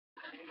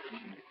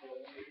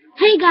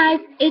Hey guys,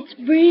 it's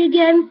Bree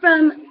again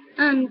from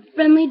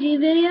Friendly G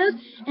Videos,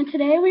 and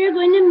today we are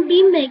going to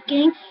be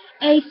making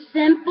a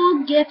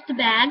simple gift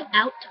bag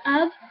out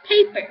of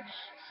paper.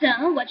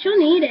 So what you'll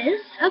need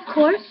is, of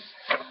course,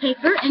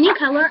 paper, any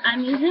color.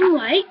 I'm using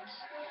white,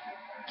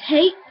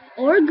 tape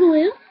or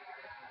glue,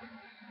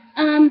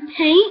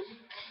 paint,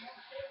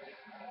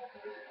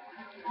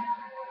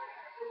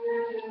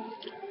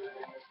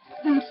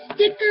 some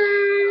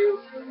stickers,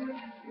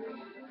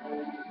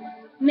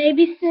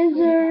 maybe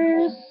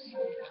scissors,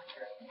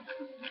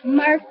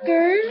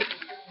 markers,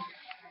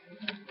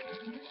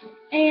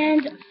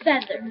 and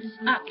feathers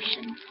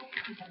option.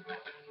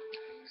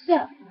 So,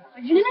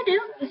 what you're going to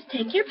do is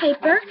take your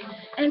paper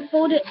and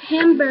fold it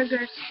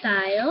hamburger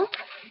style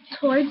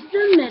towards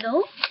the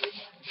middle.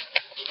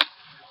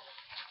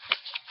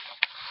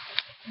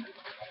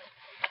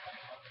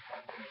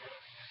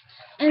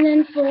 And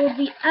then fold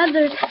the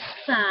other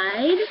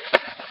side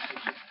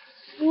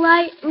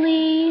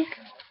slightly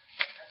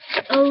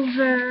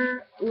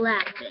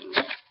overlapping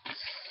it.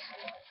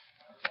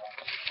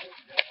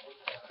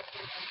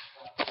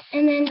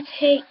 And then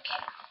take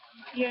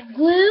your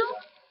glue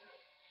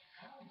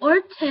or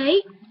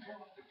tape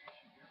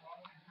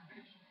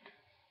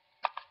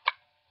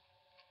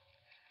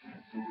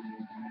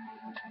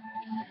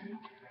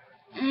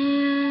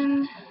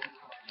and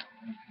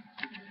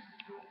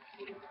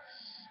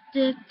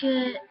stick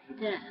it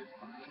down.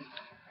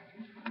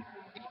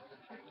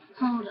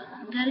 Hold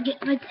on, gotta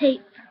get my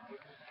tape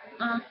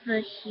off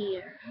of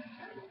here.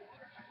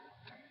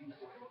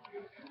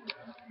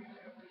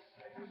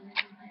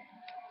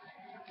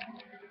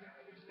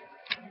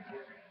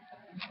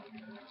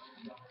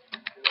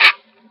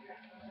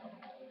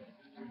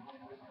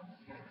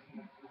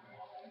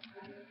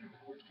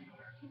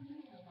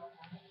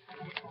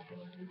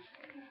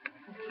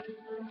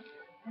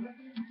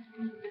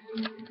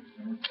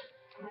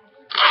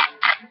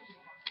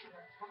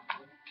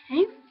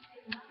 Okay.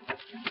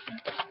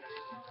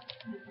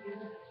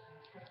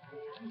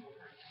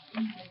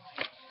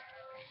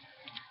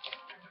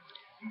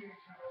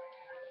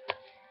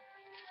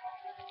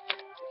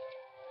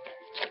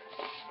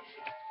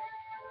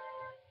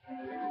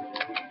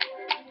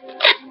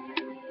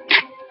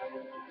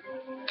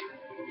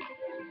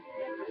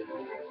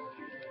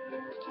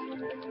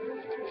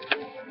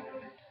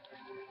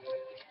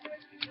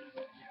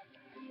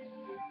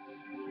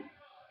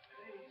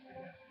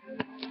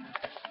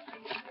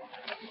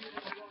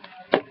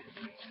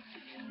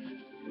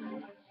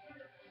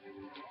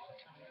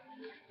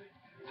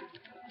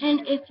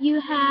 And if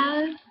you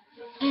have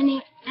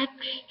any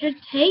extra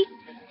tape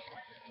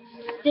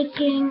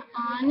sticking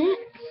on it,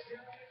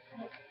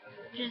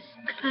 just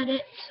cut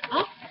it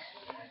off.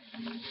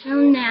 So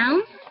now,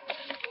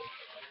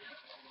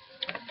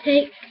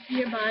 take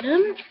your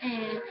bottom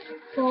and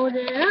fold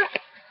it up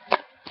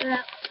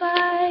about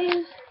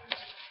 5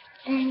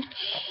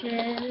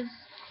 inches,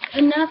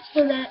 enough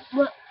so that it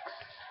looks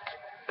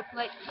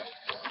like this.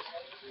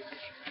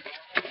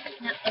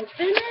 Now open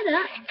it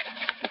up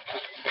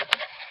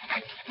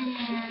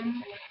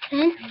and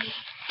pinch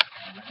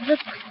the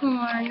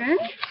corners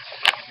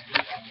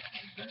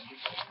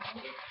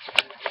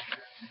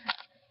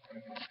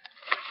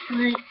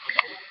like this.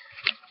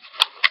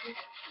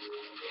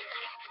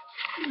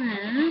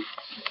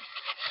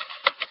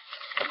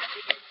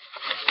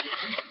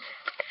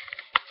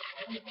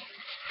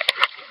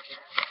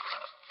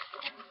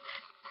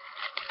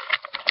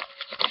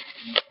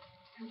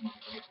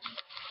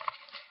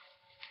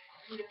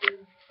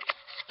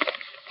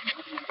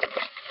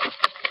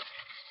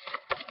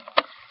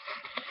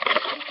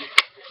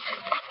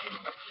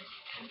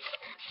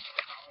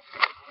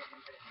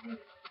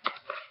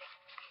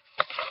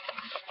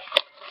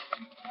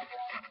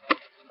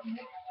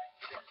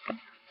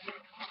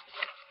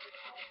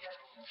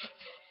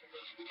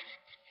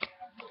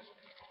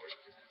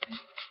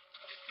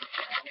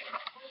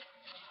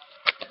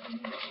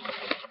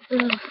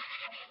 Ugh.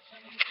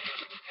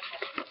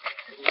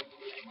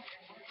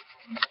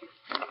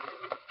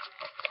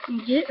 You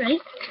get it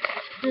right.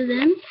 So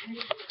then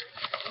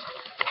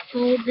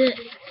fold it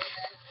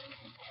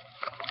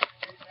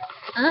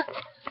up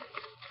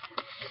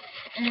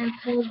and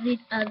fold the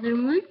other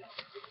one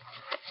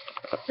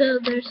so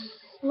they're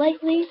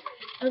slightly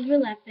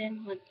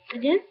overlapping once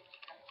again.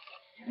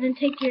 And then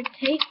take your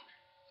tape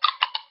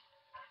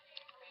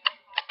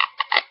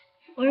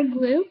or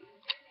glue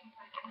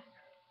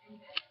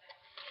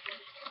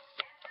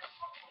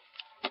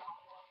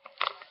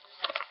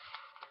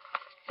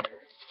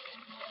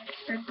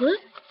or glue.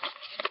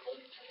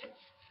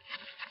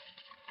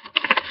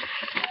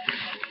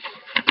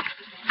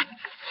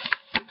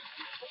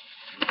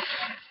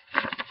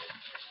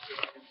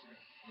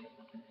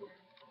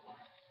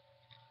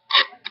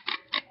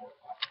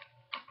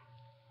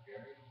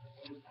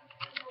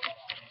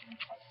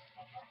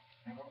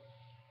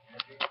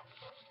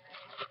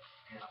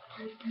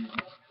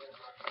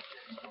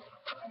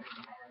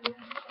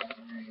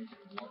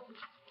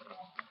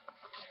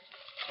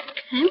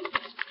 Okay,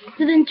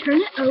 so then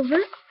turn it over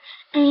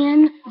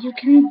and you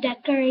can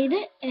decorate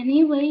it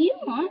any way you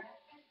want.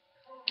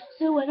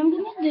 So what I'm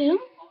going to do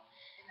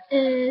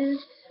is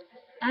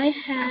I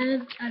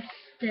have a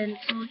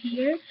stencil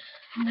here.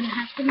 I'm going to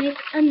have to make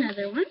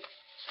another one.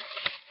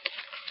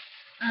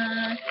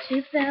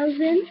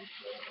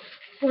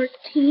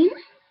 2014.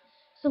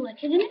 So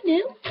what you're going to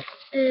do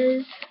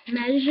is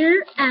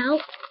measure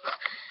out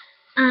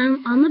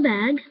on the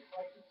bag.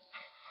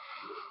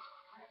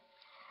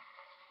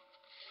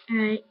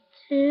 Alright,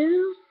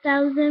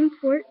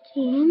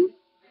 2014.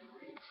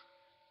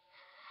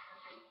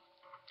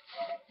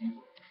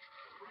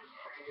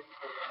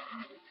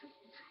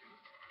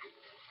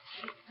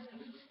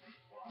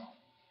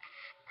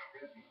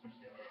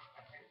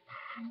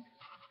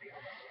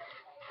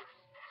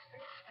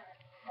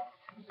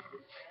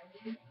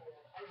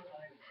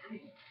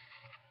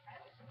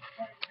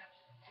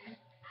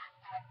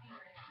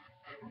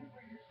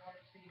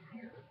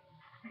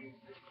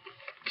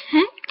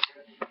 Okay,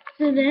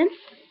 so then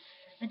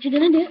what you're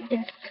going to do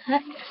is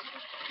cut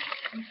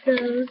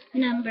those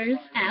numbers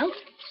out.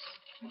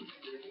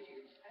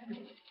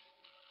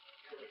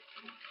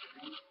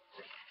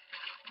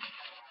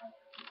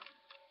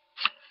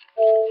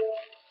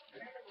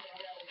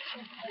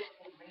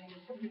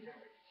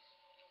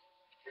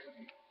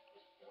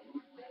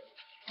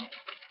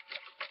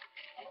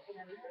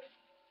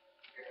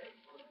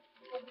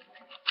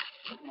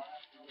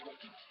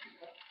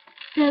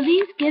 So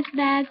these gift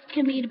bags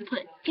can be to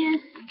put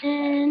gifts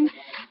in,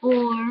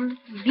 or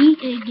be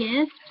a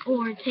gift,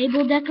 or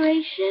table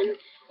decoration,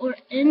 or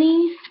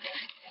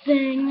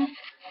anything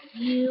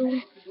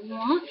you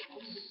want.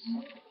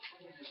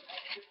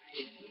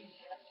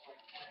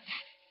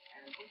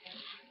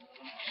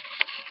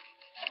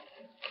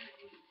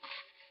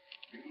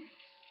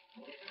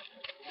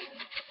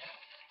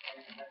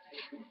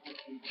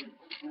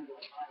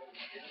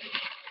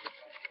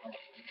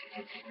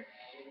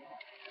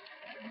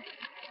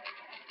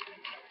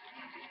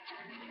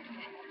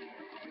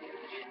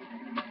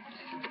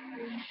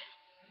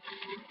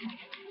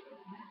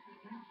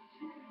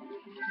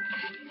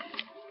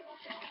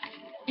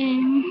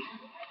 And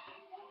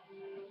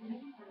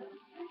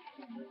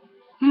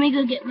let me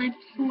go get my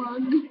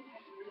plug.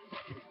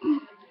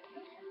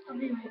 I'll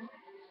be right back.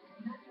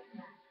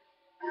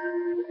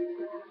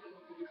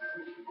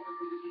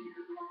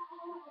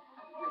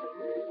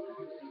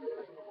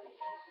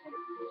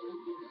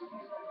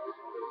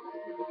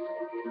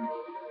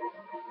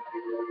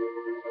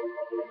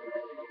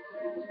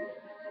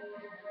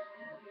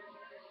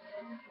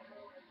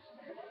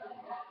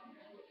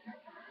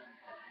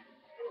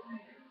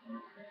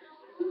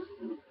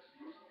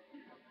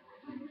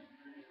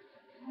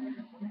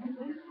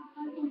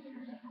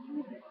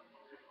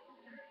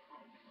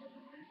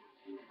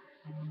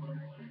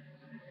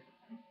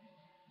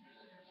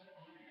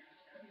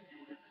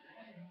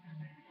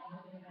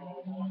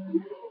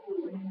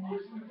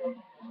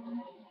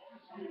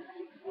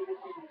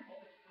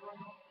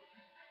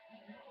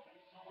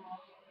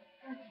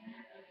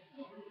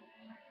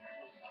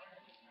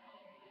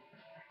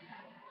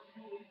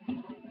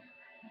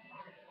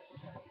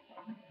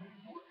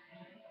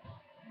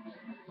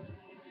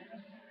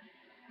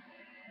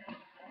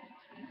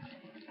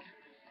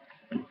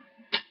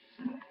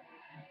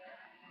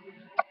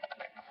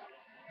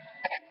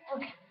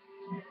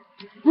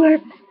 We're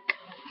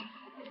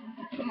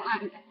come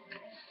on.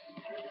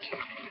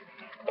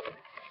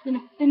 Gonna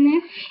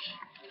finish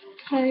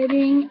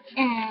cutting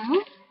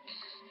out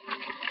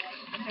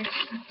our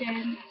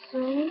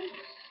stencils.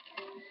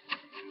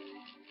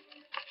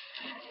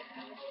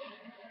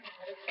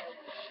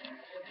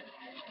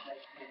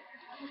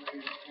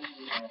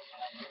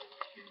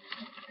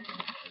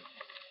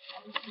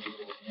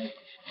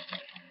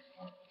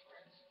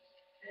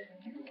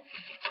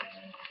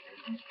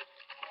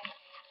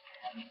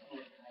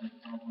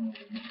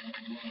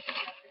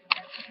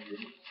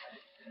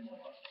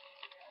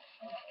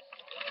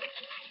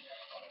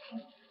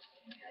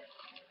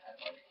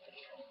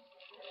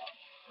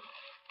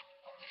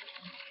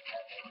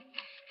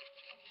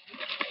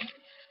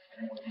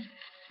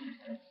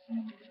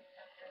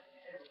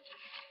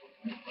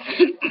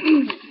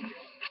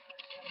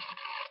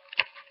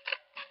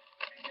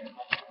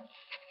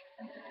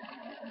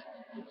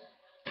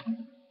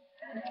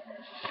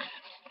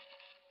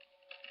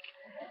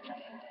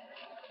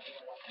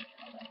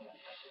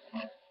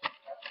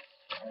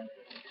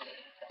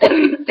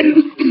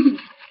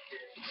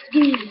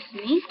 Excuse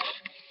me.